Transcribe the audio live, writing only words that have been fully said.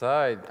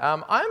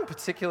I'm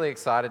particularly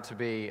excited to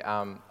be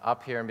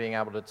up here and being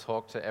able to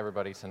talk to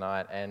everybody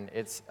tonight. And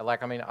it's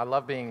like, I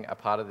love being a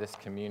part of this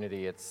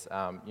community. It's,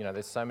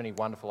 there's so many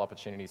wonderful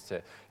opportunities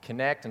to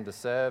connect and to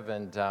serve.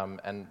 And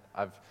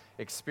I've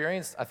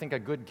experienced, I think, a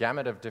good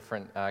gamut of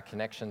different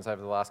connections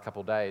over the last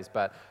couple of days.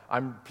 But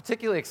I'm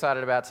particularly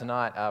excited about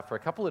tonight for a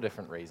couple of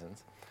different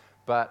reasons.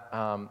 But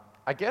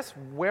I guess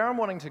where I'm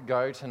wanting to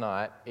go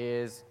tonight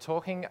is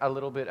talking a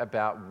little bit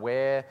about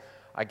where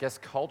I guess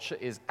culture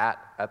is at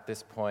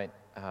this point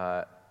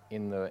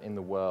in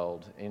the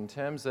world. In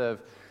terms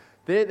of,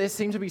 there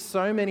seem to be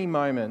so many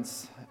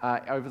moments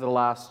over the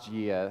last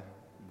year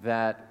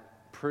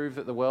that prove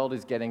that the world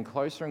is getting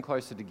closer and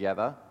closer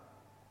together,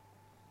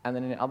 and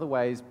then in other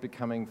ways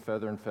becoming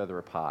further and further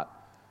apart.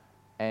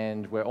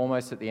 And we're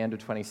almost at the end of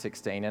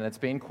 2016, and it's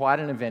been quite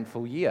an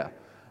eventful year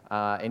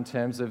in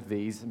terms of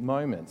these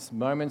moments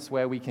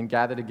where we can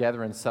gather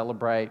together and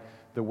celebrate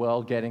the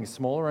world getting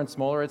smaller and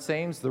smaller, it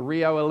seems. The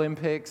Rio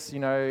Olympics,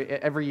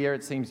 every year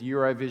it seems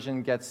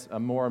Eurovision gets a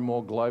more and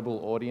more global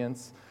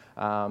audience.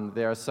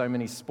 There are so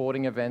many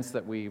sporting events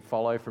that we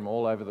follow from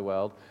all over the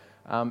world.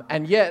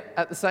 And yet,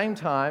 at the same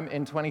time,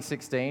 in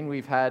 2016,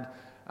 we've had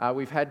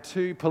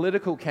two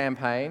political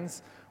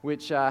campaigns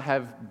which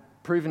have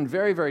proven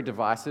very, very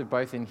divisive,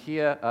 both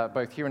here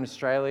in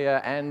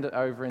Australia and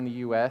over in the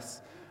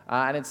US.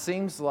 And it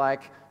seems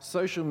like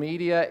social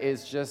media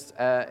is just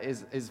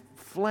is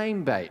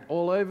flame bait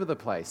all over the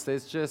place.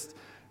 There's just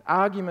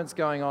arguments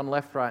going on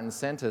left, right, and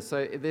center.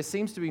 So there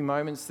seems to be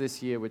moments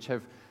this year which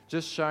have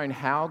just shown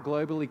how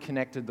globally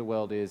connected the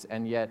world is,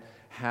 and yet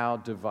how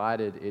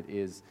divided it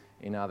is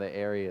in other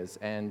areas.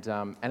 And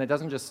it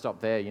doesn't just stop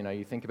there.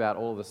 You think about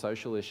all of the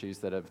social issues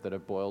that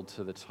have boiled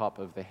to the top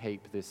of the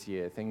heap this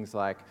year. Things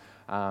like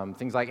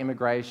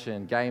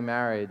immigration, gay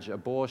marriage,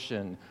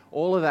 abortion,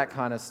 all of that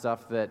kind of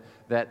stuff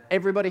that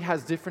everybody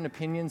has different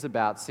opinions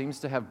about seems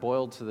to have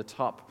boiled to the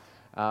top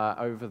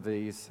over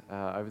these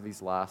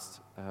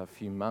last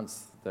few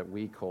months that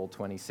we call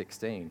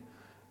 2016.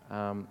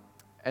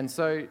 And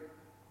so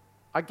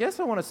I guess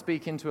I want to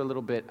speak into a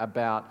little bit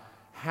about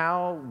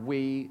how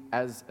we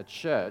as a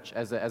church,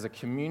 as a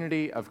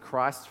community of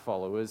Christ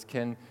followers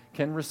can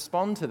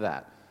respond to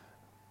that.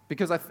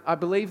 Because I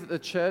believe that the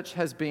church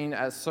has been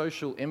a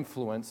social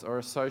influence or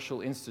a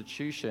social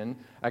institution,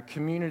 a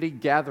community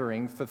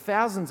gathering for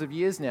thousands of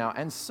years now,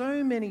 and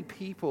so many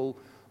people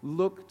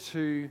look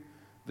to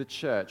the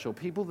church, or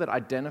people that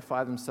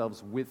identify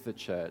themselves with the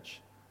church,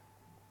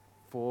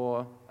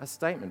 for a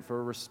statement, for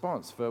a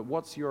response, for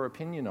what's your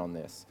opinion on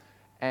this?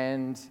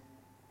 And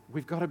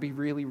we've got to be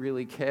really,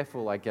 really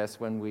careful, I guess,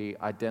 when we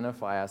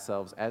identify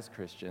ourselves as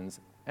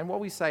Christians and what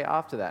we say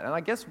after that. And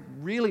I guess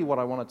really what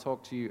I want to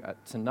talk to you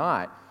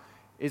tonight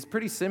is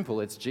pretty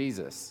simple. It's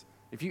Jesus.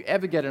 If you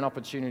ever get an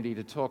opportunity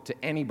to talk to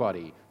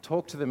anybody,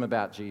 talk to them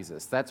about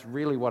Jesus. That's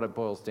really what it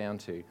boils down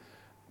to.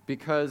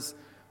 Because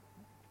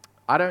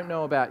I don't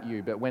know about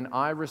you, but when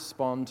I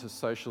respond to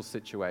social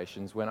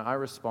situations, when I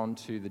respond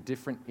to the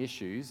different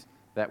issues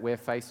that we're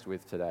faced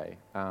with today,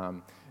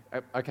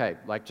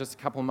 like just a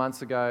couple of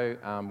months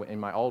ago in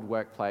my old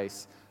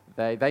workplace,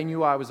 they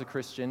knew I was a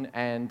Christian,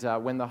 and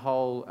when the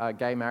whole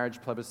gay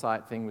marriage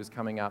plebiscite thing was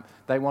coming up,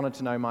 they wanted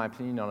to know my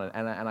opinion on it,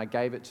 and I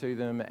gave it to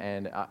them,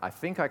 and I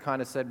think I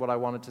kind of said what I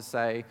wanted to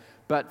say.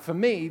 But for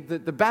me,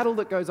 the battle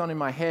that goes on in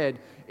my head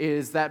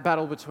is that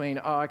battle between,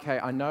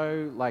 I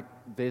know like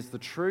there's the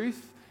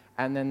truth,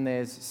 and then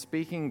there's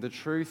speaking the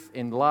truth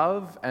in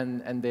love,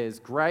 and there's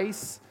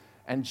grace,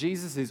 and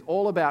Jesus is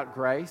all about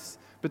grace.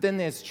 But then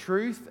there's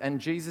truth, and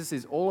Jesus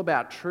is all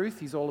about truth.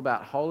 He's all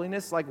about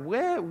holiness. Like,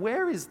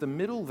 where is the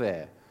middle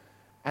there?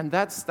 And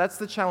that's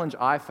the challenge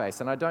I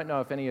face. And I don't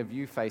know if any of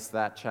you face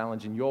that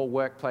challenge in your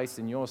workplace,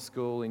 in your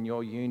school, in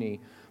your uni.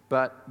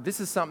 But this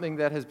is something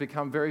that has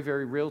become very,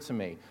 very real to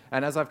me.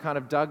 And as I've kind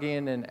of dug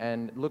in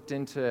and looked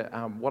into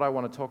what I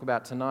want to talk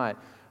about tonight,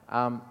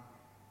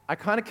 I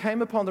kind of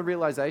came upon the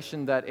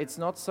realization that it's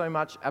not so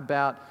much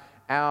about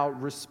our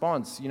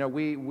response.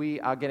 We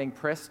are getting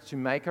pressed to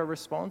make a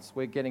response.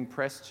 We're getting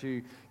pressed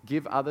to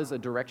give others a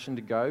direction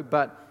to go.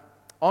 But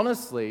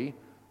honestly,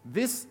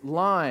 this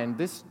line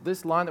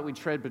that we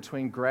tread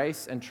between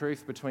grace and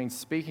truth, between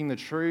speaking the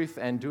truth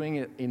and doing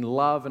it in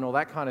love and all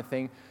that kind of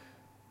thing,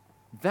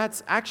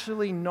 that's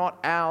actually not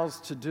ours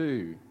to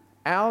do.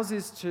 Ours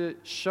is to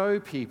show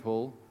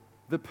people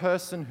the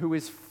person who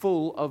is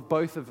full of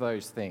both of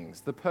those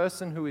things, the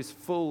person who is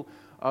full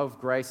of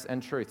grace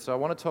and truth. So I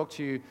want to talk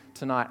to you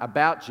tonight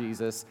about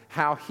Jesus,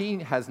 how he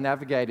has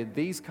navigated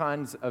these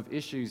kinds of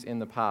issues in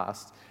the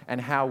past, and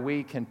how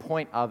we can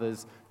point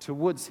others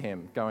towards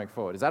him going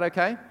forward. Is that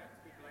okay?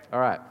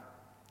 All right.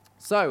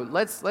 So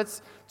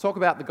let's talk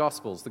about the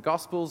Gospels. The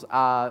Gospels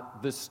are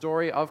the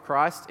story of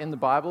Christ in the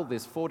Bible.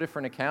 There's 4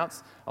 different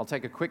accounts. I'll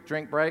take a quick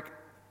drink break.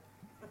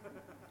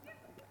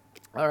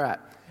 All right.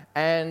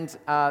 And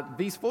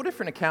these 4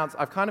 different accounts,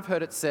 I've kind of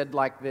heard it said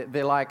like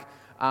they're like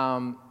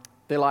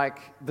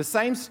the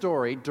same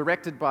story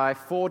directed by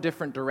 4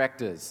 different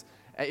directors.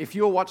 If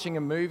you're watching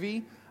a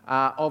movie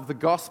of the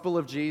Gospel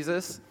of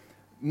Jesus,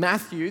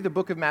 Matthew, the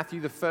book of Matthew,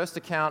 the first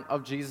account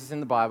of Jesus in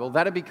the Bible,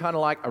 that'd be kind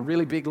of like a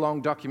really big,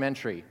 long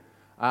documentary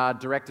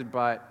directed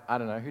by, I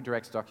don't know, who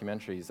directs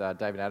documentaries?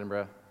 David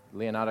Attenborough,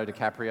 Leonardo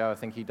DiCaprio, I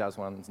think he does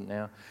one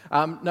now.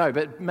 No,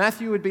 but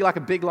Matthew would be like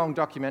a big, long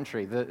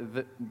documentary.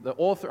 The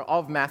author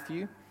of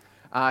Matthew,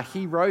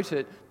 he wrote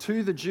it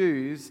to the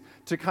Jews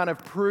to kind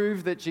of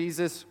prove that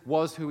Jesus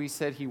was who he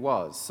said he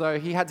was. So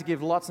he had to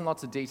give lots and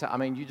lots of detail. I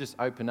mean, you just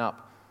open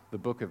up the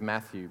book of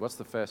Matthew. What's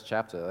the first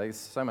chapter? There's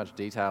so much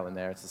detail in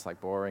there. It's just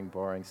like boring,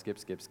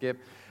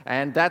 skip.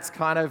 And that's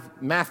kind of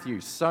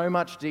Matthew. So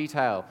much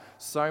detail,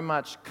 so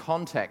much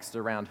context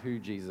around who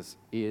Jesus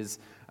is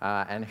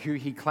and who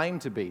he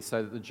claimed to be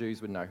so that the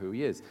Jews would know who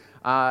he is.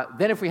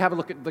 Then if we have a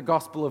look at the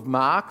Gospel of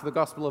Mark, the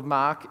Gospel of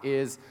Mark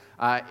is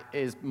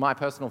my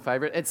personal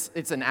favorite.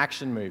 It's an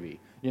action movie.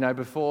 You know,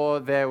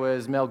 before there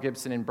was Mel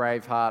Gibson in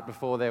Braveheart,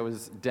 before there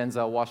was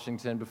Denzel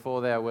Washington,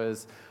 before there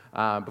was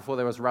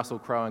Russell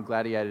Crowe in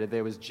Gladiator,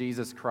 there was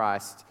Jesus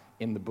Christ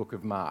in the book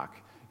of Mark.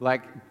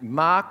 Like,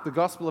 Mark, the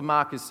Gospel of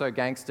Mark is so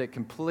gangster, it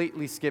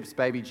completely skips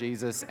baby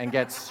Jesus and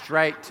gets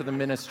straight to the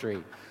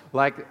ministry.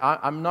 Like,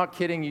 I'm not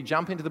kidding, you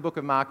jump into the book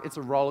of Mark, it's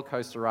a roller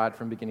coaster ride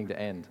from beginning to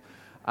end.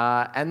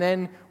 And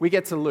then we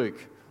get to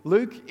Luke.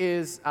 Luke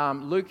is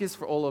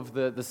for all of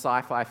the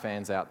sci-fi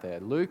fans out there.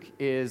 Luke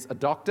is a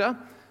doctor.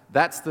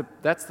 That's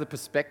the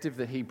perspective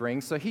that he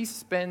brings. So he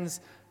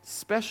spends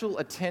special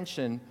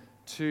attention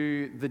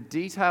to the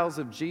details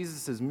of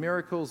Jesus'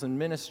 miracles and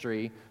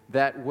ministry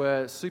that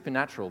were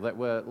supernatural, that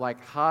were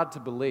like hard to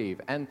believe.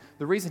 And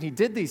the reason he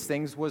did these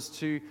things was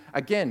to,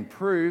 again,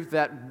 prove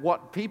that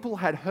what people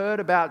had heard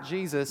about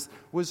Jesus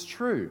was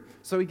true.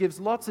 So he gives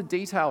lots of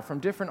detail from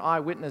different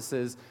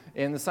eyewitnesses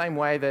in the same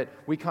way that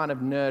we kind of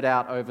nerd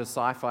out over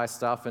sci-fi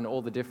stuff and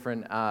all the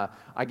different,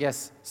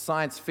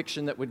 science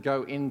fiction that would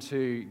go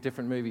into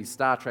different movies,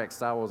 Star Trek,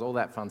 Star Wars, all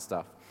that fun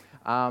stuff.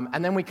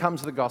 And then we come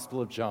to the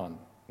Gospel of John.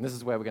 And this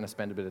is where we're going to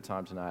spend a bit of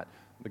time tonight.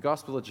 The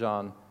Gospel of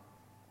John,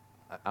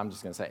 I'm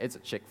just going to say, it's a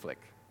chick flick.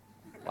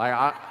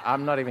 Like,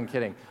 I'm not even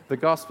kidding. The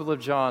Gospel of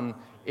John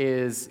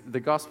is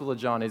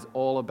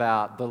all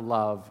about the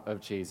love of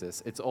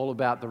Jesus. It's all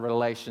about the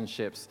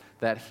relationships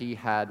that he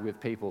had with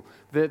people.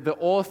 The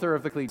author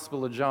of the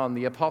Gospel of John,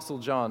 the Apostle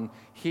John,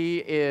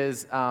 he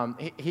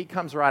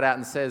comes right out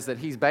and says that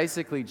he's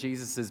basically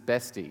Jesus'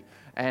 bestie.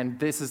 And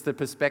this is the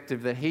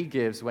perspective that he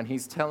gives when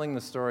he's telling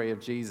the story of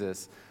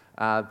Jesus.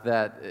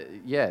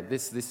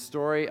 This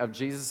story of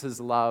Jesus'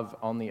 love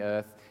on the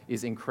earth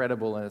is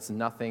incredible, and it's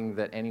nothing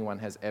that anyone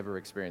has ever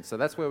experienced. So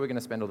that's where we're going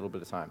to spend a little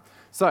bit of time.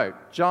 So,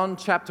 John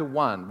chapter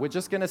 1. We're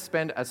just going to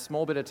spend a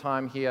small bit of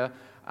time here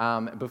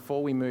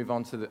before we move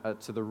on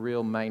to the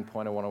real main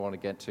point I want to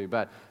get to.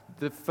 But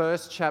the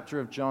first chapter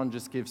of John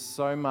just gives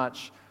so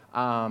much.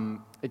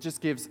 It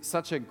just gives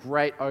such a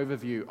great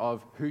overview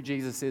of who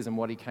Jesus is and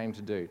what he came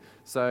to do.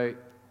 So,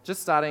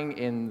 just starting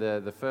in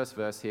the first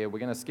verse here, we're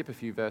going to skip a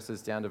few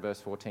verses down to verse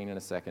 14 in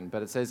a second,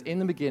 but it says, "In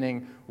the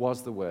beginning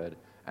was the Word,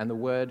 and the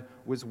Word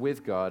was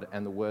with God,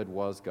 and the Word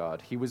was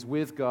God. He was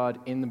with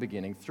God in the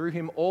beginning. Through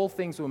him all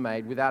things were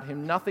made. Without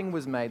him nothing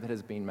was made that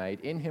has been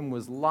made. In him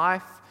was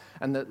life,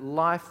 and that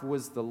life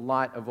was the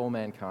light of all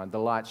mankind. The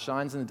light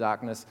shines in the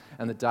darkness,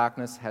 and the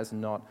darkness has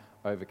not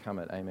overcome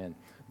it." Amen.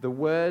 "The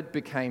Word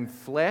became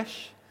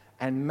flesh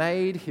and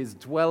made his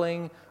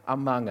dwelling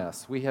among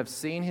us. We have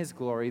seen his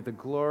glory, the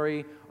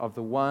glory of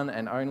the one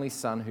and only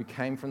Son who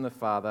came from the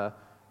Father,"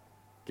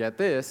 get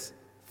this,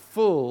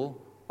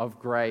 "full of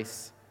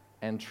grace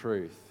and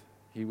truth."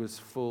 He was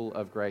full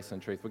of grace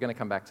and truth. We're going to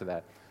come back to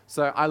that.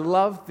 So I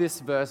love this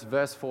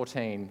verse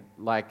 14.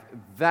 Like,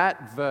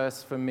 that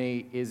verse for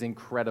me is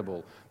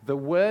incredible. The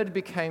Word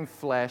became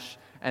flesh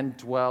and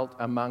dwelt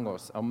among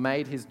us, or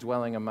made his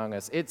dwelling among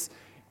us. It's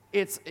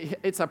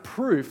a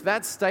proof,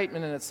 that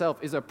statement in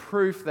itself is a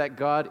proof that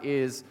God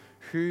is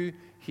who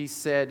he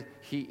said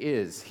he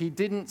is. He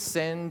didn't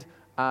send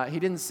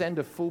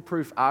a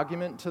foolproof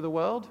argument to the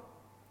world.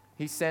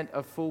 He sent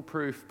a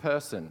foolproof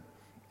person.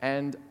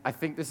 And I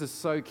think this is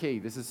so key.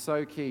 This is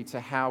so key to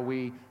how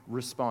we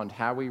respond,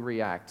 how we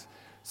react.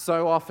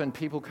 So often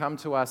people come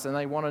to us and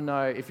they want to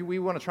know, if we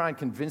want to try and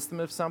convince them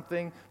of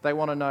something, they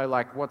want to know,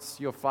 like, what's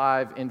your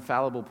 5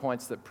 infallible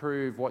points that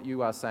prove what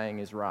you are saying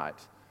is right?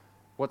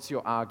 What's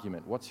your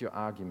argument? What's your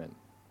argument?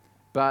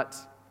 But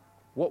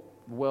what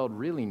the world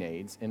really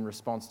needs in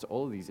response to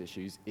all of these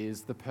issues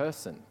is the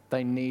person.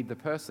 They need the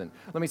person.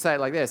 Let me say it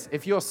like this.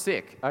 If you're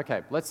sick,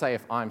 okay, let's say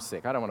if I'm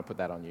sick. I don't want to put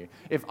that on you.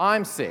 If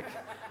I'm sick,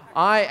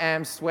 I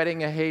am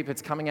sweating a heap,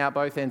 it's coming out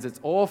both ends, it's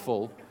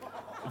awful,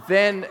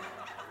 then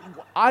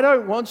I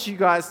don't want you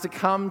guys to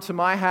come to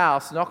my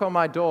house, knock on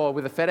my door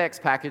with a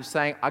FedEx package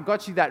saying, "I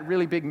got you that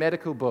really big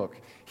medical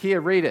book.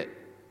 Here, read it."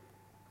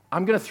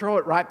 I'm going to throw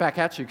it right back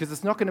at you because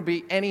it's not going to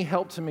be any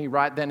help to me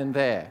right then and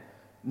there.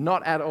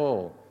 Not at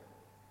all.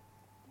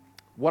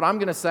 What I'm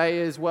going to say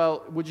is,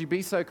 well, would you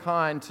be so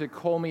kind to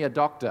call me a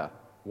doctor?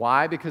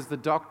 Why? Because the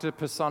doctor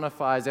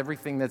personifies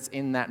everything that's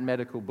in that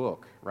medical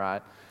book,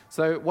 right?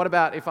 So what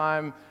about if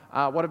I'm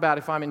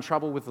in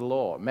trouble with the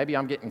law? Maybe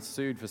I'm getting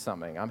sued for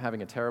something. I'm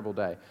having a terrible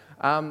day.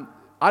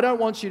 I don't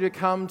want you to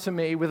come to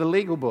me with a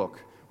legal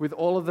book, with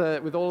all of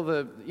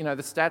the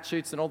the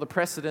statutes and all the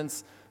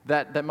precedents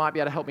that might be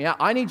able to help me out.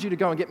 I need you to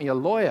go and get me a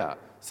lawyer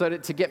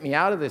to get me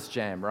out of this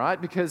jam, right?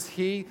 Because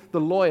the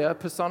lawyer,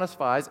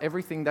 personifies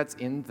everything that's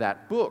in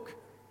that book.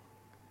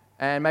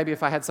 And maybe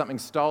if I had something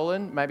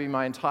stolen, maybe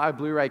my entire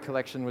Blu-ray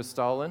collection was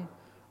stolen,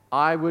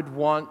 I would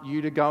want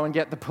you to go and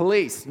get the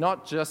police,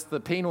 not just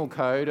the penal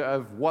code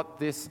of what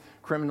this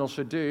criminal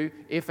should do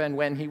if and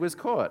when he was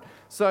caught.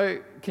 So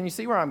can you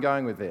see where I'm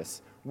going with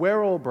this?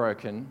 We're all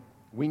broken.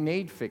 We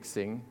need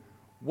fixing.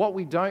 What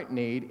we don't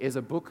need is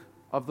a book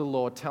of the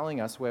law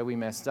telling us where we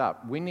messed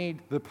up. We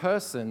need the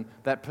person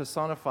that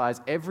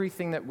personifies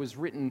everything that was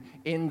written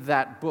in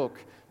that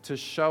book to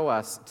show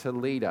us, to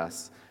lead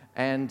us.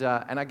 And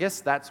I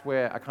guess that's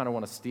where I kind of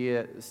want to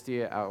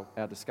steer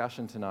our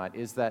discussion tonight,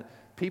 is that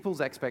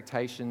people's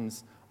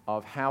expectations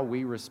of how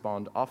we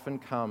respond often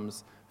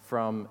comes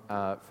from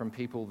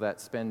people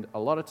that spend a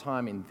lot of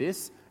time in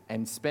this,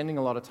 and spending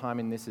a lot of time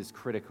in this is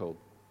critical.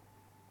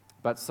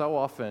 But so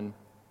often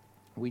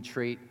we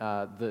treat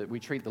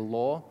the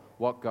law,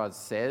 what God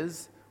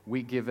says,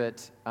 we give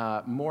it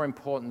more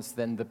importance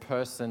than the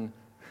person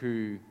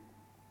who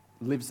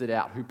lives it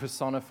out, who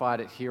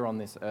personified it here on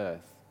this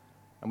earth.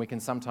 And we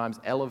can sometimes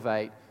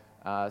elevate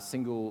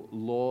single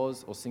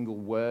laws or single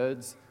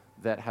words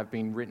that have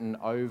been written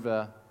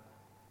over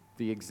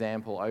the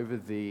example, over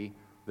the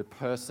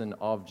person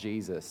of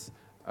Jesus,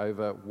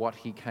 over what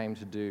he came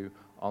to do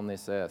on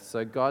this earth.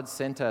 So God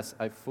sent us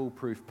a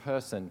foolproof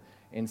person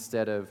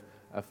instead of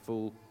a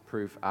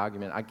foolproof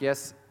argument. I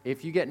guess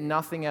if you get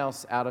nothing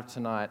else out of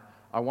tonight,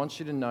 I want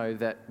you to know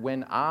that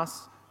when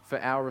asked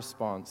for our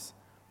response,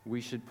 we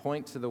should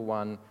point to the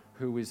one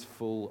who is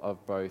full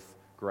of both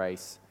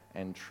grace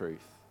and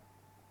truth.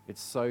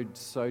 It's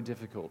so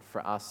difficult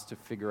for us to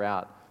figure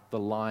out the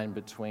line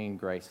between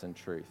grace and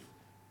truth.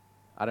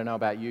 I don't know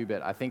about you,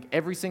 but I think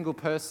every single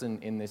person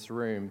in this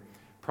room,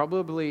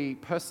 probably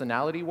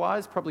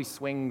personality-wise, probably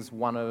swings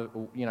one of,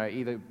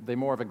 either they're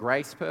more of a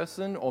grace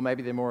person or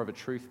maybe they're more of a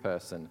truth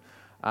person.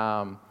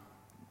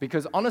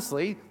 Because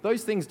honestly,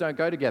 those things don't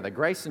go together.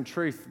 Grace and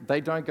truth, they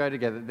don't go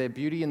together. They're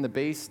Beauty and the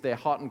Beast, they're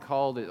hot and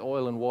cold, it's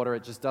oil and water,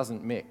 it just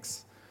doesn't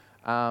mix.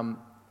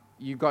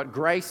 You've got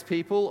grace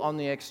people on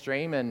the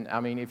extreme, and I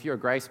mean, if you're a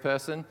grace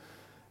person,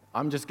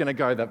 I'm just going to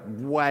go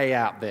way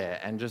out there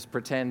and just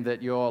pretend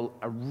that you're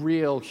a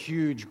real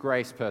huge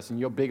grace person.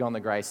 You're big on the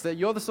grace. That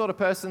you're the sort of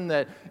person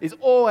that is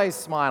always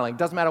smiling.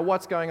 Doesn't matter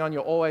what's going on,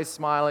 you're always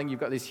smiling.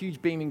 You've got this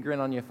huge beaming grin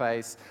on your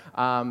face.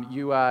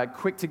 You are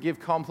quick to give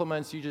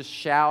compliments. You just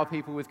shower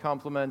people with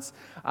compliments.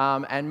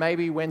 And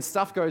maybe when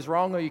stuff goes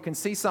wrong, or you can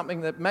see something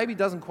that maybe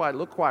doesn't quite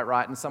look quite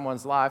right in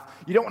someone's life,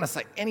 you don't want to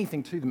say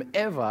anything to them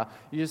ever.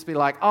 You just be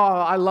like, oh,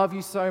 I love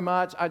you so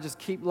much. I just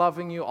keep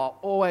loving you. I'll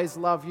always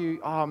love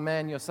you. Oh,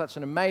 man, you're such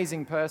an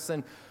amazing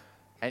person.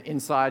 And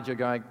inside you're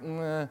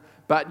going,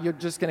 but you're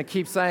just going to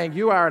keep saying,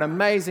 you are an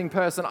amazing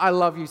person. I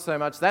love you so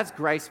much. That's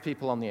grace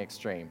people on the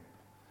extreme.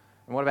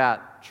 And what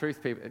about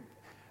truth people?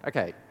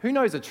 Okay, who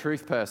knows a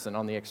truth person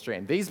on the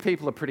extreme? These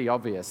people are pretty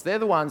obvious. They're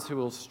the ones who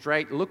will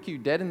straight look you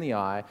dead in the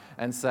eye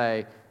and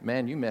say,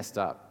 man, you messed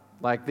up.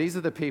 Like, these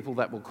are the people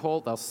that they'll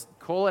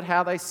call it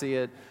how they see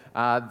it.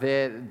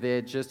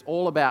 They're just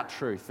all about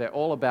truth. They're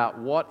all about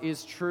what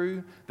is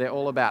true. They're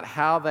all about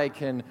how they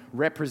can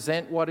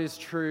represent what is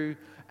true,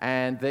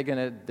 and they're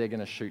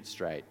gonna shoot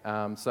straight.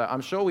 So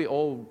I'm sure we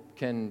all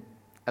can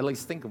at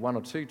least think of one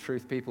or two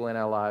truth people in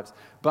our lives.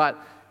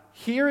 But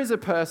here is a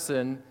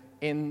person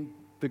in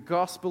the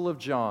Gospel of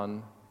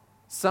John,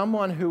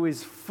 someone who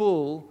is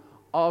full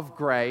of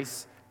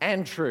grace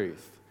and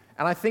truth.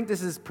 And I think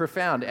this is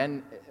profound.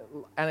 And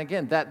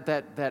again, that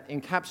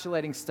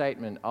encapsulating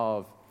statement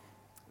of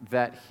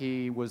that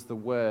he was the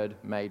Word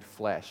made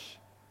flesh.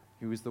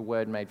 He was the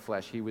Word made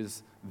flesh. He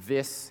was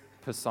this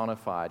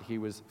personified. He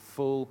was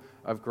full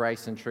of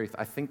grace and truth.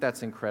 I think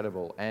that's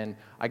incredible. And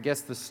I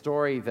guess the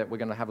story that we're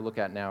going to have a look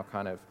at now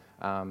kind of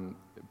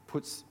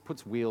puts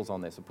wheels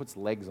on this, or puts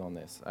legs on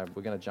this.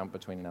 We're going to jump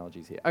between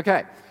analogies here.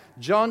 Okay,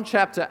 John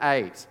chapter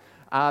 8.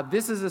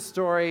 This is a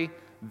story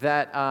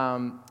that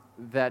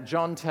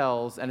John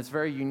tells, and it's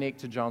very unique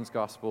to John's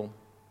gospel.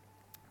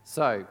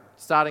 So,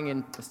 starting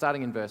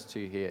in verse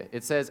 2 here,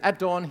 it says, "At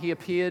dawn he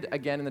appeared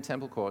again in the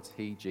temple courts,"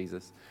 he,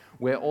 Jesus,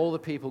 "where all the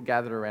people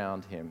gathered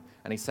around him,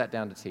 and he sat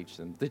down to teach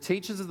them. The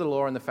teachers of the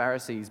law and the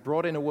Pharisees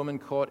brought in a woman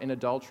caught in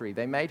adultery.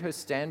 They made her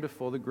stand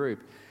before the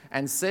group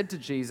and said to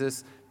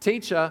Jesus,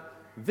 'Teacher,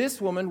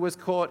 this woman was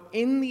caught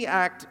in the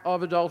act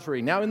of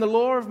adultery.' Now, in the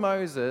law of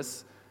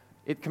Moses,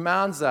 it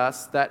commands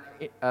us that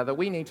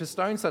we need to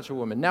stone such a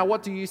woman. Now,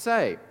 what do you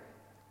say?"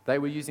 They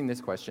were using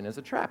this question as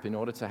a trap in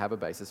order to have a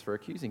basis for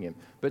accusing him.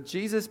 But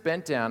Jesus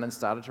bent down and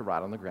started to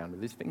write on the ground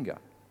with his finger.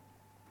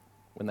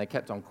 When they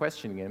kept on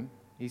questioning him,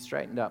 he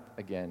straightened up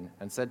again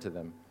and said to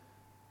them,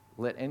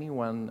 "Let any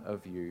one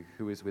of you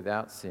who is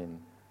without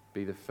sin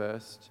be the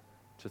first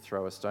to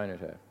throw a stone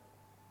at her."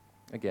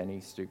 Again,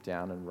 he stooped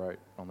down and wrote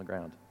on the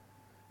ground.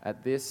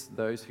 At this,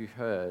 those who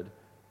heard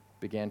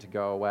began to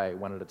go away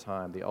one at a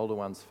time, the older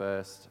ones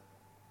first,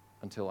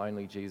 until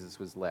only Jesus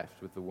was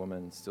left with the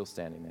woman still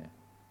standing there.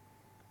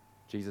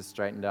 Jesus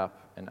straightened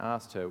up and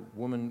asked her,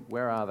 "Woman,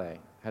 where are they?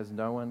 Has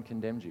no one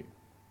condemned you?"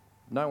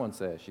 "No one,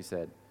 sir," she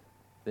said.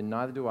 "Then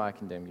neither do I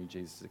condemn you,"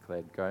 Jesus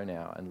declared. "Go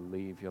now and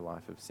leave your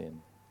life of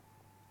sin."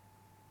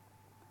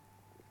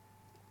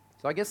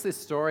 So I guess this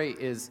story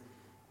is,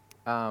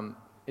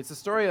 it's a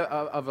story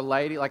of a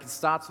lady, like it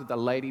starts with a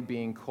lady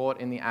being caught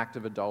in the act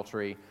of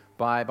adultery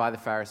by the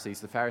Pharisees.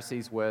 The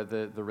Pharisees were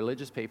the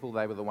religious people.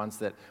 They were the ones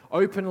that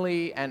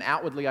openly and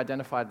outwardly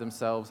identified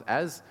themselves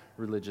as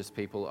religious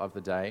people of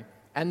the day.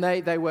 And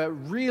they were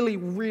really,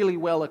 really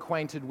well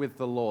acquainted with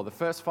the law. The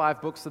first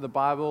 5 books of the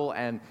Bible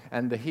and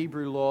the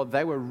Hebrew law,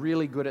 they were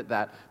really good at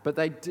that. But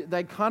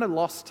they kind of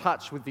lost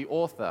touch with the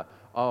author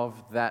of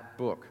that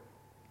book.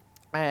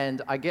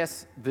 And I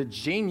guess the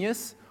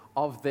genius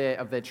of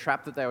their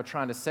trap that they were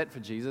trying to set for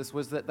Jesus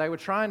was that they were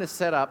trying to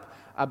set up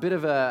a bit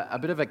of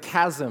a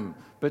chasm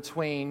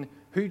between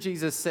who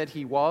Jesus said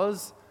he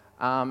was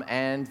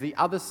and the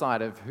other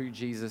side of who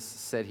Jesus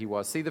said he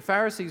was. See, the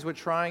Pharisees were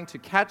trying to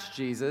catch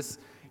Jesus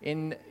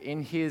in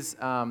his,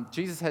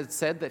 Jesus had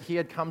said that he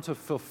had come to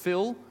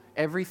fulfill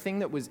everything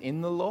that was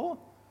in the law,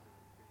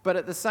 but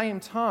at the same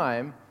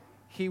time,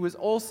 he was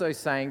also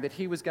saying that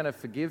he was going to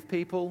forgive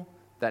people,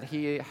 that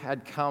he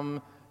had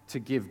come to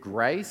give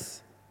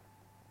grace.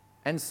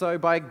 And so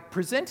by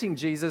presenting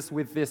Jesus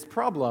with this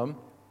problem,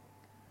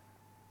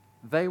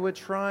 they were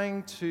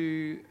trying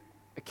to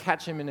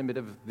catch him in a bit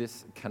of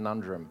this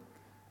conundrum.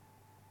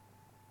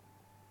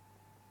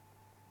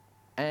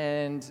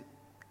 And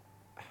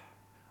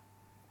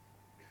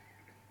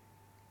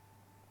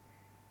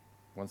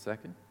one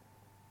second.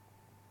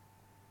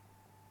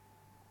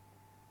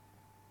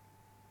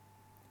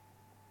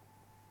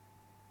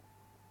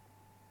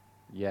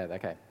 Yeah,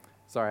 okay.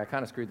 Sorry, I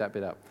kind of screwed that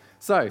bit up.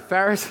 So,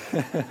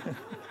 Pharisees...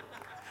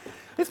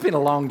 It's been a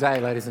long day,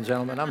 ladies and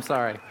gentlemen. I'm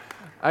sorry.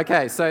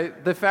 Okay, so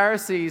the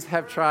Pharisees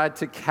have tried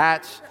to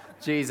catch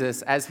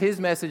Jesus as his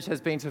message has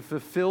been to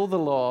fulfill the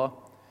law,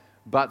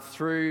 but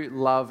through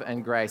love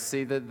and grace.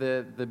 See,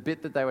 the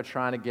bit that they were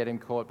trying to get him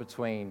caught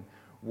between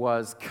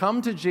was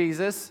come to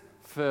Jesus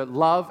for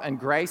love and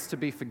grace to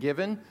be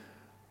forgiven,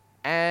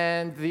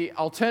 and the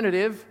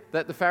alternative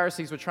that the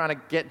Pharisees were trying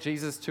to get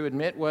Jesus to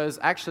admit was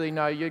actually,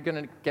 no, you're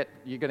going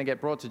to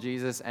get brought to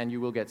Jesus and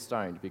you will get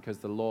stoned because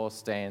the law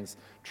stands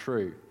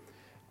true.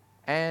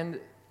 And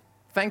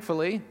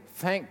thankfully,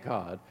 thank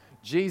God,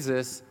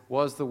 Jesus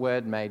was the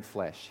Word made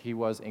flesh. He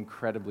was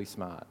incredibly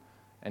smart.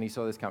 And he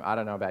saw this come. I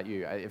don't know about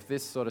you. If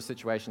this sort of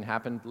situation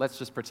happened, let's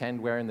just pretend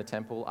we're in the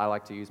temple. I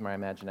like to use my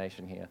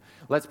imagination here.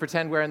 Let's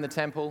pretend we're in the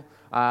temple.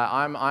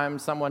 I'm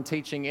someone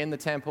teaching in the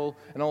temple,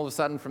 and all of a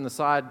sudden from the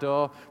side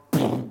door,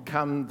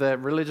 come the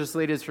religious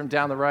leaders from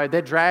down the road.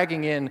 They're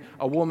dragging in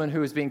a woman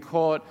who has been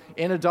caught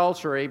in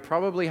adultery,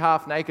 probably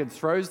half naked,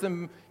 throws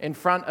them in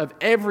front of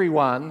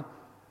everyone,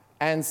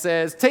 and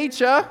says,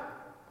 "Teacher,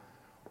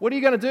 what are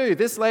you going to do?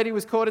 This lady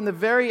was caught in the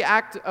very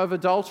act of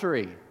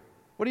adultery.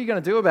 What are you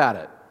going to do about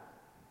it?"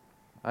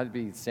 I'd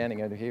be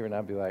standing over here and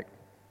I'd be like,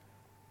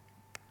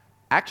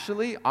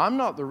 "Actually, I'm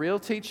not the real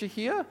teacher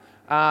here.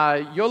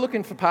 You're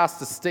looking for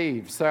Pastor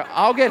Steve, so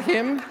I'll get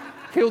him.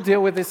 He'll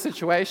deal with this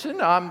situation.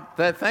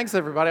 Thanks,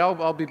 everybody.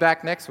 I'll be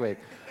back next week."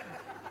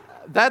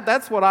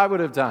 That's what I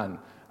would have done.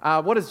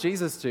 What does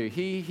Jesus do?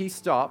 He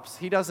stops.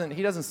 He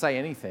doesn't say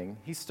anything.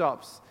 He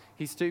stops.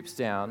 He stoops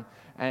down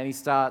and he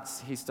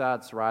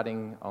starts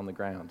writing on the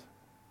ground.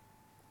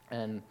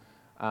 And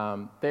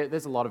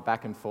there's a lot of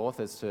back and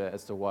forth as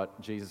to what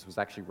Jesus was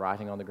actually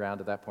writing on the ground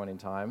at that point in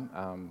time.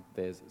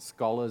 There's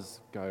scholars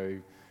go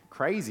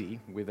crazy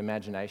with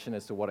imagination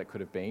as to what it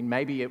could have been.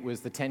 Maybe it was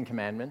the 10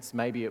 Commandments.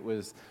 Maybe it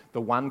was the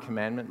one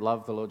commandment,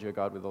 love the Lord your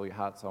God with all your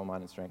heart, soul,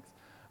 mind, and strength.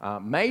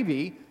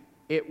 Maybe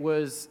it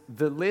was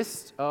the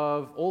list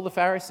of all the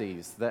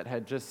Pharisees that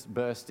had just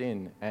burst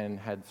in and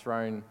had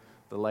thrown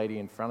the lady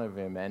in front of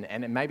him,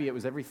 and maybe it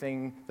was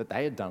everything that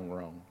they had done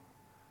wrong.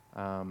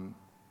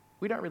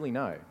 We don't really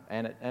know,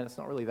 and it's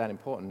not really that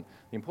important.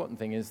 The important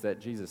thing is that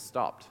Jesus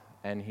stopped,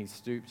 and he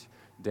stooped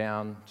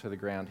down to the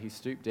ground. He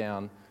stooped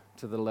down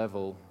to the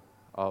level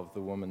of the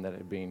woman that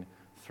had been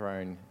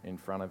thrown in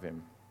front of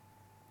him.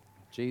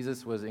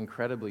 Jesus was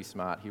incredibly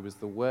smart. He was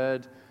the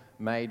Word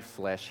made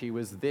flesh. He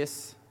was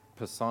this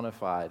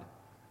personified,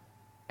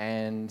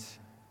 and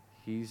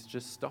he's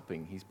just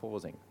stopping. He's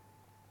pausing.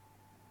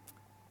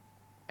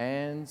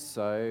 And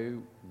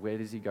so, where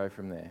does he go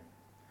from there?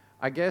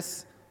 I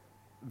guess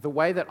the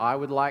way that I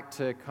would like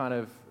to kind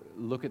of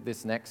look at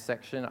this next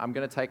section, I'm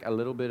going to take a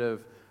little bit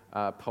of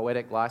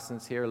poetic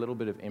license here, a little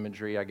bit of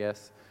imagery, I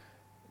guess.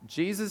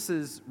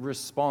 Jesus'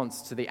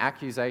 response to the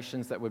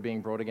accusations that were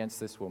being brought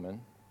against this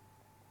woman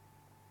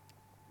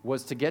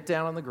was to get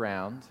down on the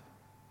ground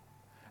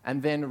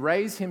and then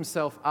raise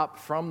himself up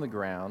from the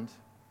ground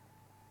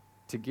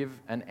to give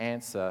an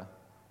answer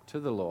to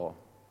the law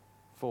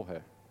for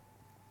her.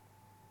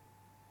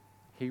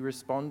 He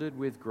responded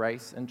with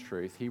grace and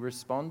truth. He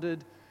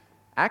responded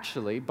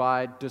actually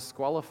by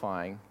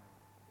disqualifying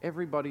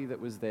everybody that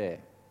was there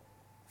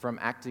from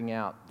acting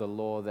out the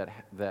law that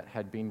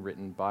had been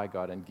written by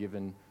God and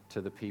given to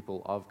the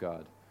people of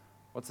God.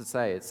 What's it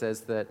say? It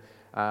says that,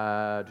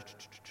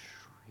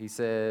 he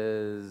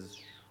says,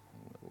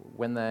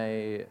 when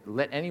they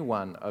let any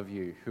one of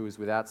you who is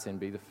without sin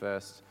be the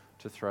first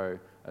to throw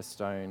a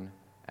stone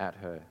at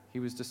her. He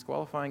was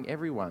disqualifying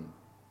everyone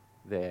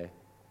there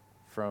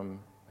from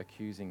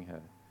accusing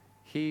her.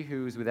 He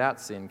who is without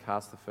sin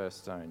cast the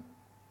first stone.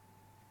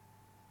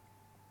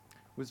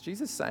 Was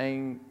Jesus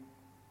saying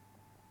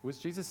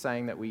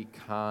that we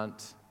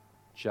can't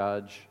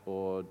judge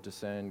or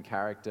discern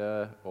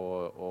character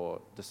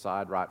or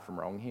decide right from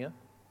wrong here?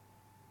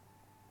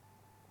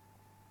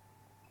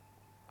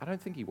 I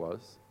don't think he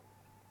was.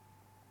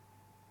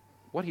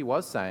 What he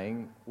was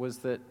saying was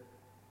that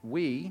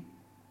we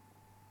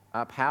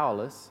are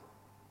powerless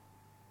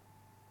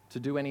to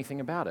do anything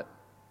about it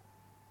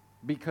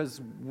because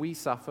we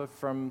suffer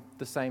from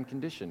the same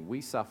condition.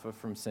 We suffer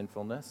from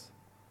sinfulness,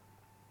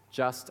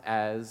 just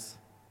as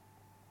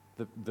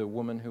the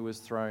woman who was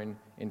thrown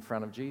in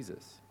front of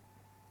Jesus.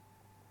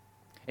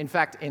 In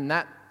fact, in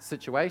that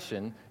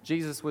situation,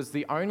 Jesus was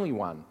the only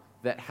one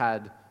that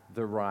had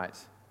the right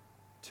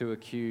to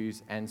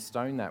accuse and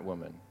stone that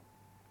woman.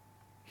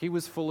 He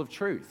was full of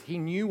truth. He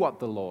knew what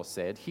the law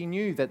said. He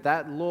knew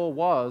that law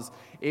was,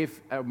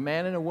 if a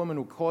man and a woman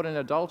were caught in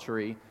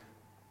adultery,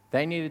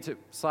 they needed to...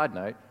 Side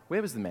note,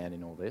 where was the man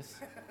in all this?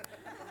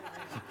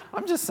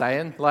 I'm just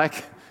saying,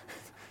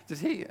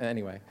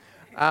 Anyway.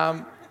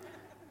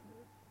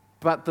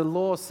 But the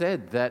law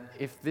said that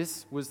if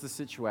this was the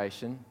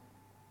situation,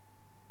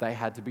 they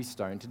had to be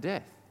stoned to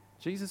death.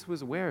 Jesus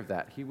was aware of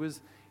that.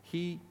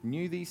 He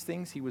knew these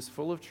things. He was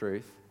full of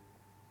truth.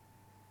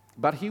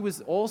 But he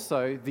was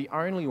also the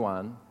only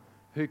one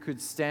who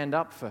could stand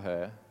up for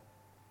her,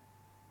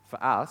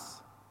 for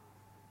us,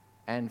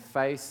 and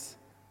face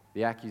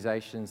the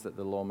accusations that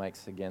the law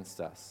makes against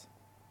us.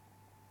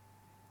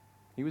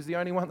 He was the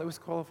only one that was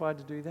qualified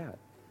to do that.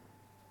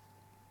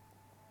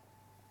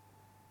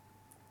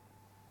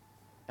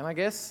 And I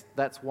guess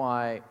that's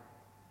why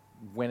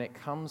when it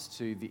comes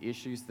to the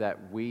issues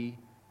that we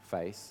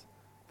face,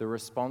 the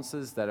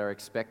responses that are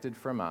expected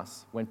from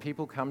us, when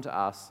people come to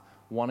us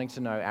wanting to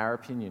know our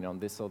opinion on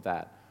this or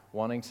that,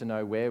 wanting to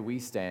know where we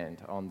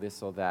stand on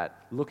this or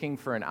that, looking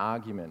for an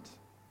argument,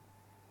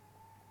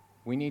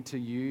 we need to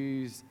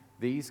use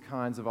these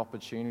kinds of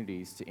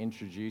opportunities to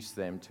introduce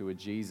them to a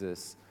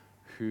Jesus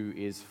who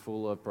is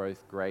full of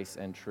both grace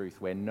and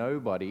truth, where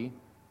nobody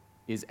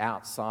is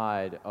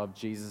outside of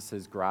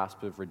Jesus'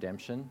 grasp of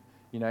redemption.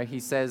 He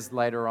says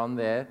later on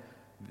there,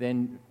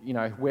 then,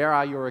 where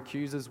are your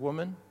accusers,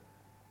 woman?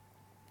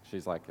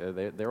 She's like,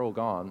 they're all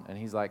gone. And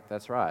he's like,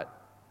 that's right.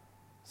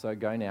 So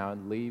go now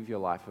and leave your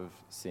life of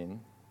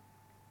sin.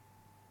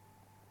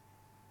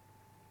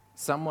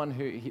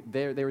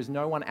 There is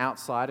no one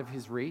outside of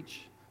his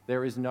reach.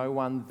 There is no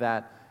one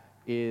that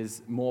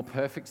is more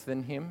perfect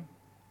than him.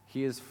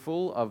 He is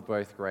full of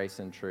both grace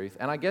and truth.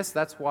 And I guess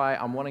that's why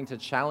I'm wanting to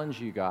challenge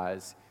you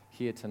guys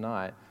here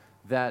tonight,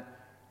 that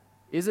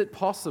is it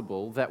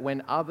possible that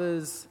when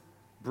others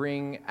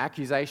bring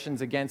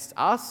accusations against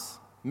us,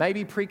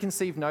 maybe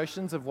preconceived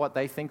notions of what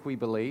they think we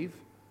believe,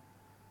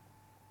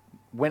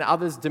 when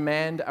others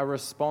demand a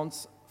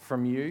response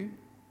from you,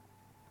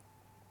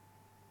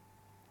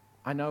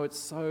 I know it's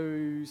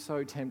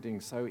so tempting,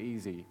 so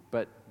easy,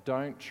 but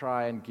don't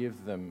try and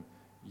give them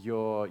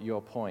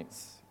your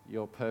points,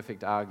 your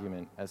perfect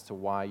argument as to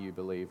why you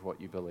believe what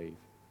you believe.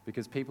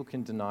 Because people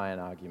can deny an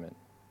argument.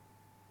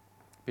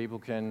 People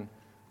can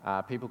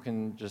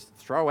just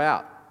throw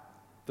out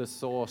the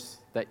source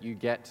that you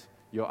get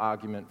your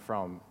argument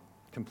from,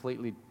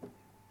 completely,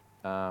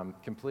 my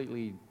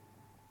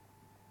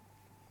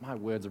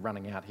words are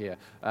running out here,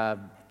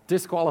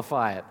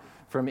 disqualify it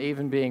from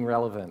even being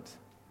relevant.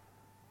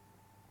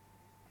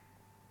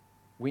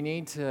 We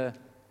need to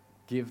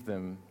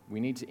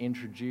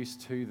introduce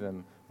to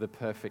them the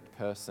perfect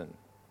person,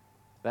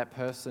 that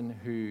person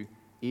who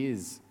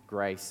is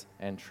grace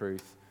and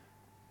truth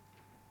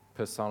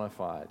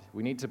personified.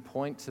 We need to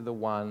point to the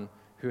one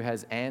who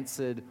has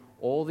answered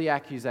all the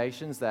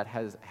accusations that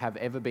have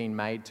ever been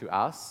made to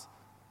us,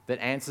 that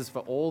answers for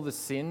all the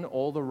sin,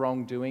 all the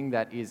wrongdoing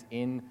that is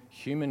in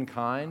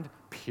humankind,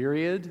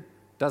 period.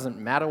 Doesn't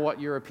matter what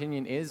your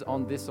opinion is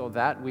on this or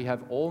that. We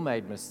have all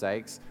made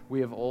mistakes.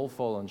 We have all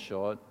fallen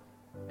short.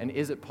 And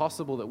is it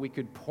possible that we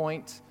could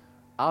point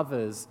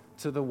others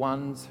to the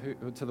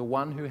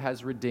one who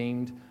has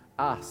redeemed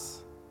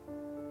us?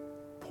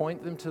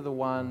 Point them to the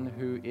one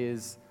who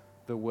is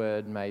the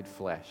Word made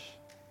flesh,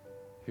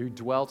 who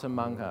dwelt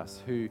among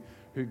us, who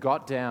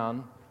got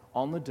down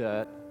on the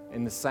dirt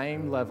in the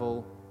same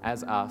level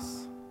as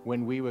us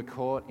when we were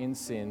caught in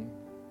sin,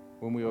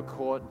 when we were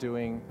caught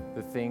doing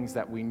the things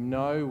that we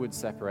know would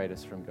separate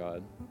us from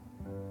God,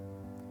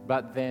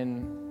 but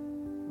then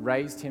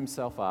raised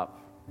himself up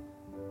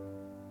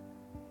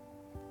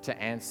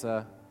to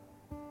answer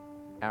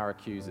our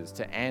accusers,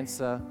 to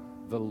answer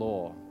the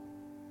law.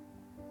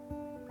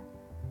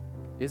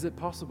 Is it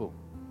possible?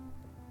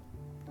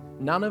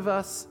 None of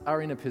us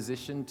are in a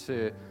position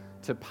to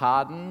to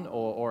pardon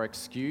or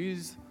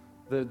excuse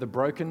the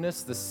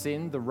brokenness, the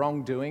sin, the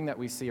wrongdoing that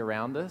we see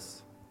around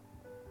us.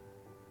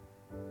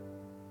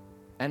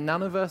 And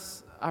none of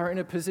us are in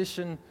a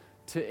position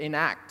to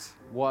enact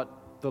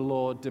what the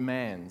Lord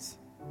demands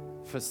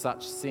for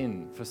such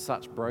sin, for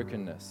such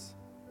brokenness.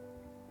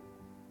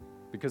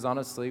 Because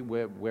honestly,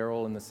 we're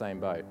all in the same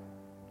boat.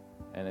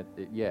 And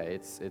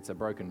it's a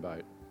broken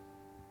boat.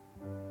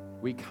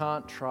 We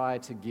can't try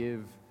to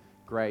give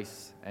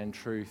grace and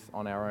truth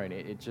on our own.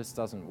 It just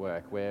doesn't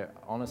work. We're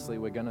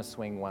going to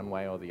swing one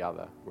way or the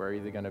other. We're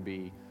either going to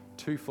be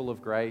too full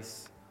of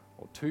grace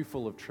or too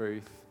full of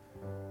truth,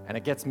 and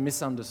it gets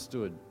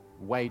misunderstood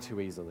way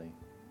too easily.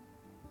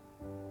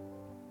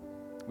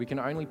 We can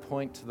only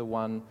point to the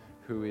one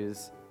who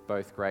is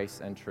both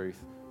grace and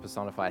truth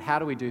personified. How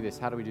do we do this?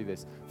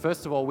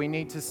 First of all, we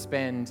need to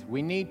spend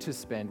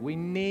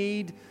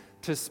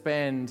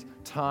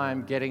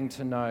time getting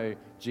to know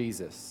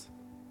Jesus.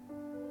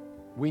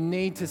 We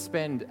need to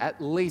spend at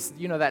least,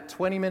 that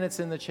 20 minutes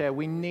in the chair.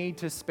 We need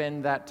to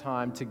spend that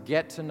time to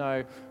get to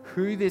know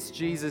who this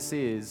Jesus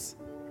is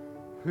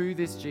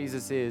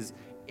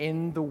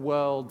in the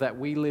world that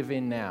we live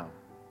in now.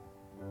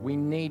 We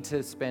need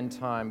to spend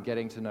time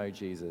getting to know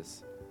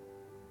Jesus.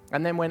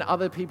 And then when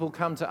other people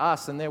come to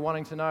us and they're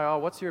wanting to know,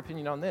 what's your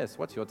opinion on this?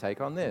 What's your take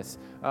on this?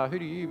 Who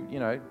do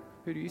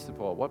you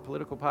support? What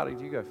political party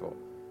do you go for?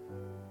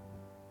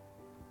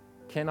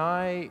 Can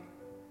I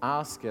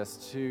ask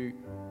us to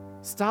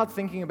start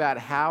thinking about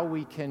how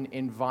we can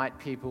invite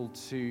people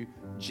to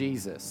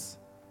Jesus?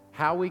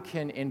 How we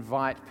can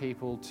invite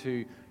people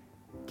to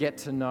get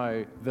to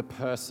know the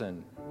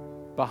person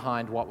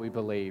behind what we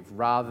believe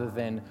rather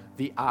than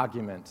the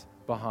argument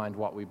behind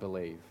what we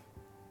believe.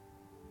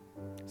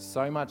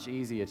 So much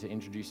easier to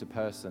introduce a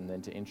person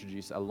than to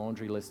introduce a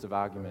laundry list of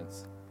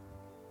arguments.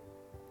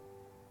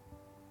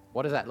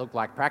 What does that look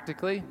like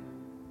practically?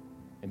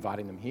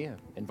 Inviting them here,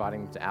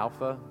 inviting them to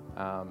Alpha,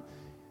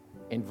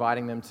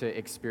 inviting them to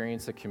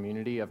experience a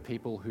community of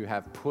people who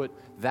have put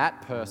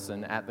that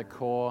person at the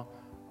core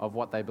of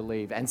what they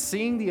believe, and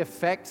seeing the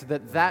effect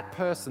that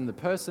person, the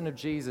person of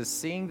Jesus,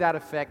 seeing that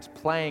effect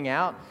playing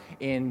out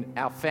in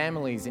our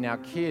families, in our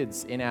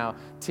kids, in our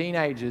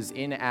teenagers,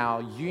 in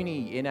our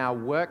uni, in our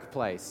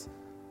workplace.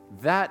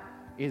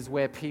 That's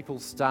where people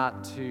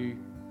start to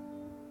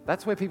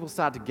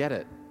get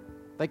it.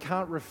 They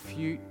can't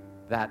refute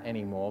that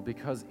anymore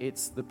because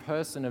it's the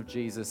person of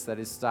Jesus that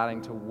is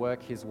starting to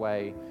work his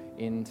way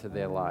into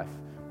their life.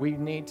 We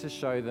need to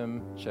show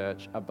them,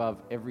 church,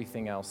 above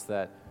everything else,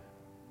 that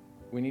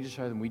we need to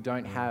show them we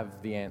don't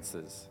have the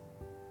answers,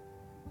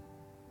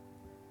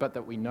 but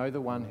that we know the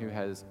one who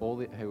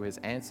has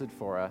answered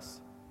for us,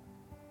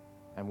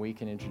 and we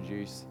can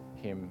introduce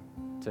him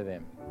to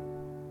them.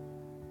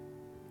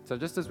 So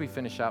just as we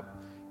finish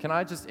up, can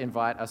I just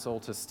invite us all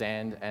to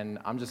stand, and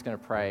I'm just going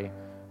to pray,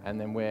 and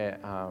then we're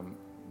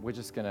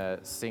just going to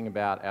sing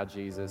about our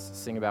Jesus,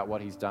 sing about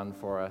what he's done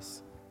for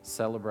us,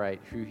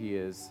 celebrate who he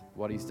is,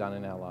 what he's done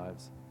in our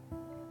lives.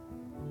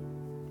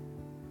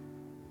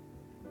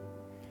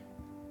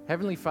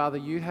 Heavenly Father,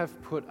 you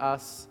have put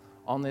us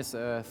on this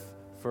earth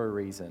for a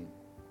reason.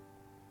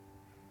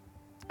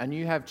 And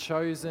you have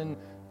chosen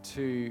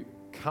to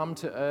come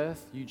to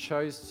earth. You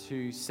chose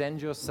to send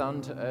your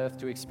Son to earth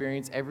to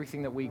experience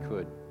everything that we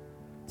could,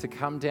 to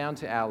come down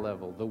to our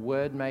level, the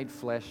Word made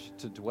flesh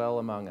to dwell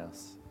among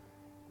us.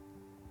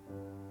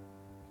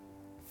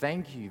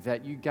 Thank you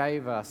that you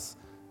gave us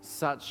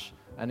such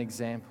an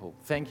example.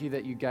 Thank you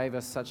that you gave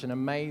us such an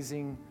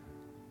amazing,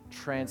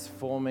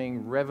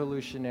 transforming,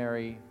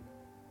 revolutionary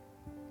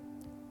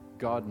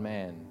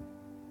God-man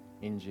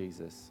in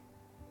Jesus.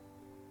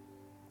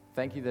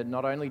 Thank you that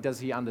not only does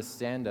he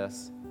understand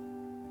us,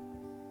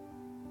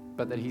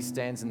 but that he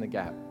stands in the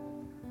gap.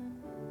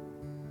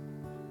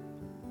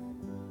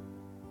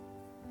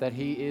 That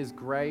he is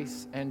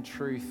grace and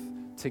truth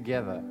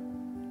together.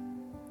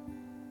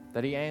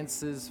 That he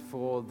answers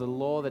for the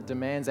law that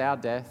demands our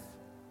death,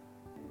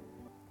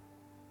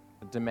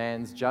 that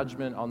demands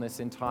judgment on this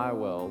entire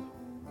world,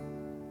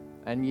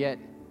 and yet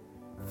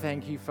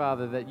thank you,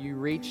 Father, that you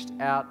reached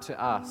out to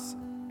us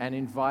and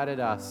invited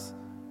us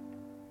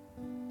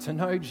to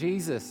know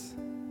Jesus,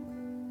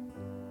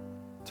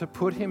 to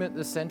put him at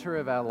the center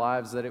of our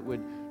lives, that it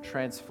would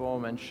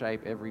transform and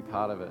shape every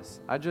part of us.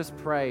 I just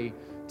pray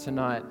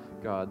tonight,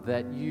 God,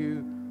 that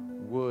you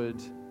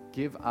would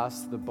give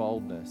us the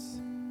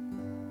boldness,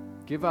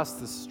 give us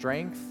the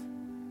strength,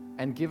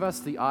 and give us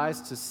the eyes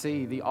to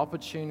see the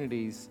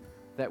opportunities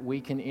that we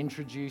can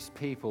introduce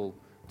people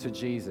to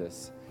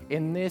Jesus.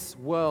 In this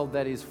world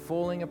that is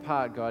falling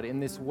apart, God, in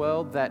this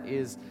world that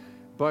is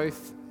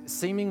both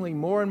seemingly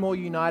more and more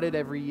united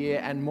every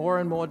year and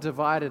more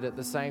divided at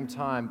the same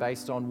time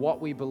based on what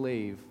we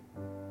believe,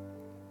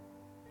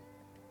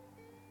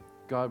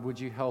 God, would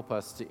you help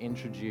us to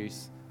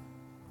introduce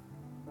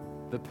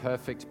the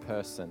perfect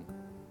person,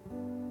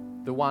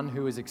 the one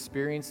who has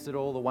experienced it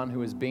all, the one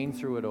who has been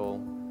through it all,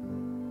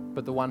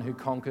 but the one who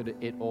conquered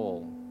it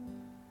all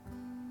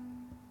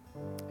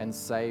and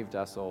saved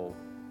us all.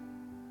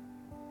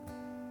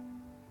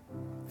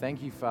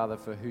 Thank you, Father,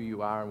 for who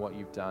you are and what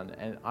you've done.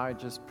 And I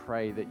just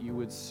pray that you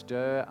would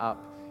stir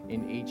up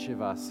in each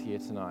of us here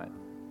tonight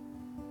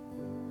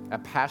a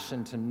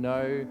passion to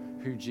know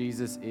who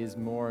Jesus is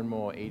more and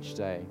more each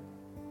day,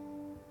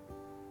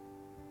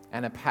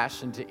 and a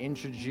passion to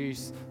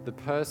introduce the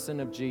person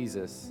of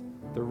Jesus,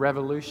 the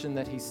revolution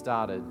that he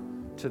started,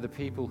 to the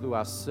people who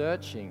are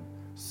searching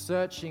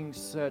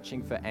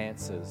for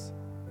answers.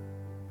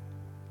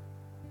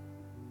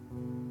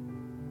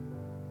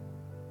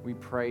 We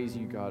praise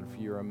you, God,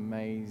 for your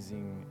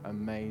amazing,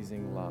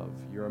 amazing love,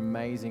 your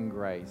amazing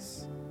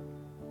grace,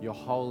 your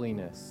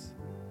holiness,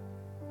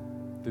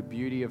 the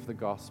beauty of the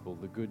gospel,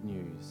 the good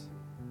news.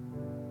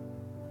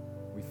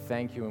 We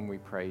thank you and we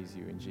praise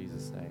you in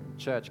Jesus' name.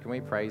 Church, can we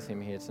praise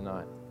him here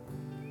tonight?